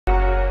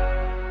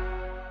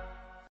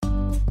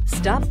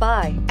Stop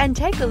by and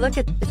take a look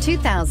at the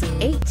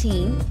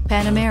 2018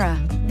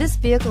 Panamera. This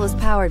vehicle is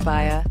powered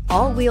by a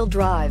all-wheel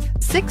drive,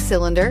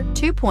 6-cylinder,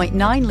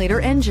 2.9-liter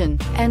engine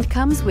and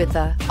comes with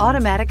a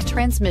automatic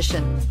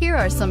transmission. Here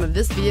are some of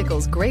this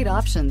vehicle's great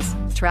options: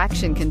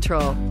 traction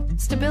control,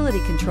 stability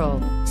control,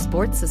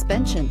 sport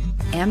suspension,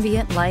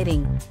 ambient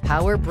lighting,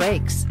 power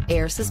brakes,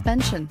 air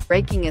suspension,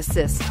 braking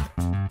assist.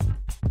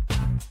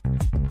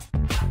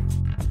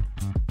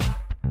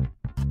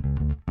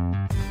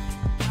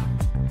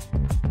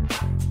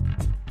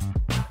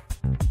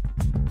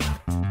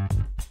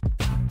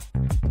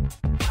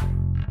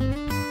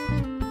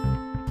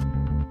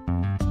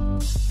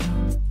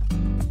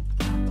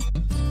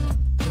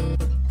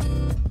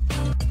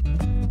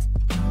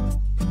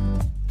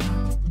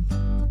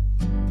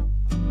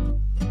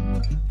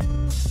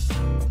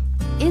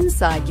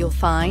 Inside you'll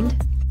find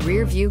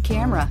rear view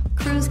camera,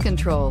 cruise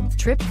control,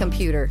 trip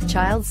computer,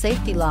 child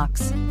safety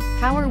locks,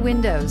 power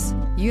windows,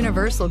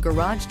 universal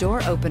garage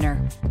door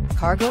opener,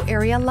 cargo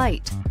area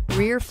light,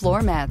 rear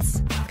floor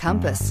mats,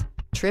 compass,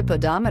 trip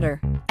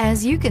odometer.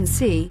 As you can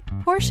see,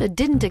 Porsche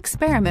didn't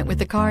experiment with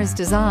the car's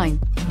design.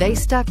 They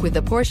stuck with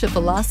the Porsche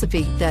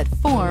philosophy that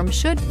form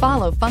should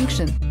follow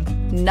function.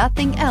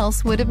 Nothing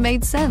else would have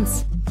made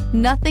sense.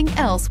 Nothing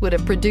else would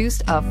have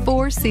produced a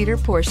 4-seater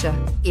Porsche.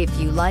 If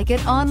you like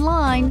it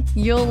online,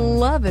 you'll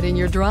love it in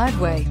your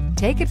driveway.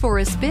 Take it for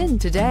a spin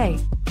today.